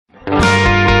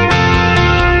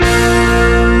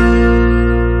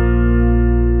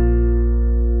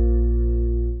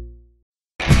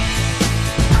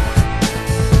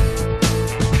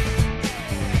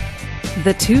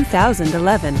The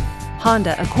 2011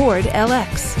 Honda Accord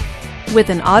LX. With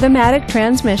an automatic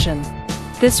transmission,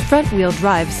 this front-wheel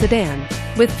drive sedan,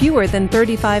 with fewer than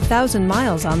 35,000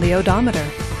 miles on the odometer,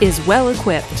 is well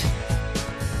equipped.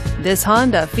 This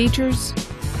Honda features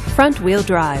front-wheel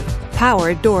drive,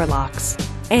 powered door locks,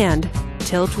 and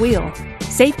tilt wheel.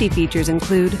 Safety features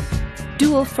include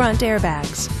dual front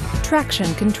airbags,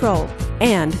 traction control,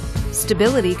 and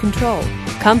stability control.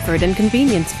 Comfort and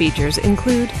convenience features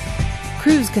include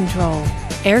cruise control,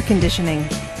 air conditioning,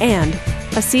 and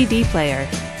a CD player.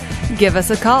 Give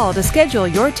us a call to schedule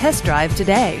your test drive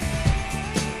today.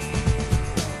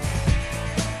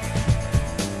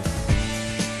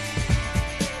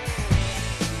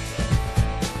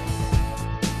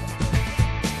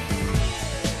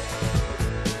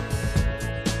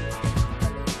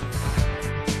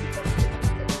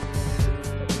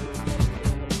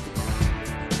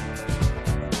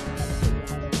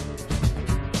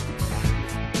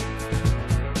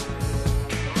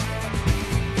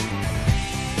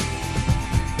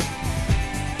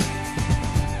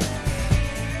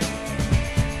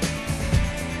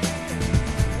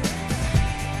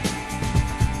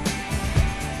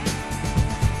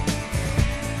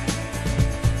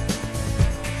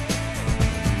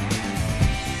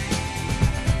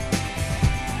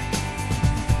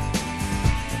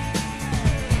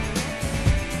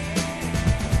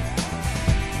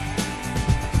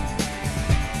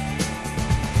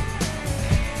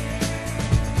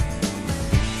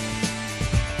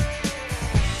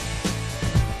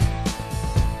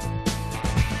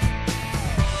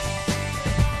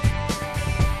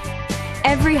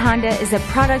 Every Honda is a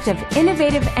product of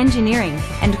innovative engineering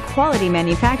and quality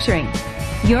manufacturing.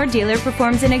 Your dealer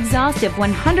performs an exhaustive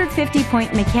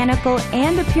 150-point mechanical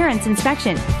and appearance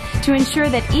inspection to ensure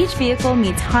that each vehicle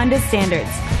meets Honda standards.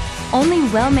 Only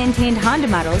well-maintained Honda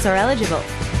models are eligible.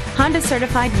 Honda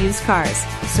certified used cars,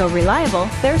 so reliable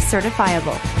they're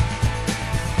certifiable.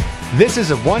 This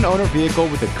is a one-owner vehicle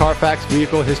with a Carfax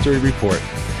Vehicle History Report.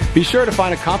 Be sure to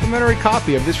find a complimentary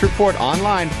copy of this report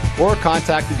online or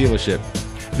contact the dealership.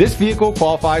 This vehicle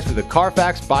qualifies for the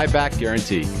Carfax buyback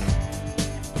guarantee.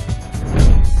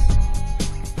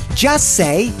 Just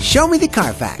say, "Show me the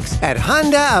Carfax" at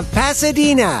Honda of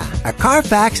Pasadena, a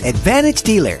Carfax Advantage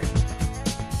dealer.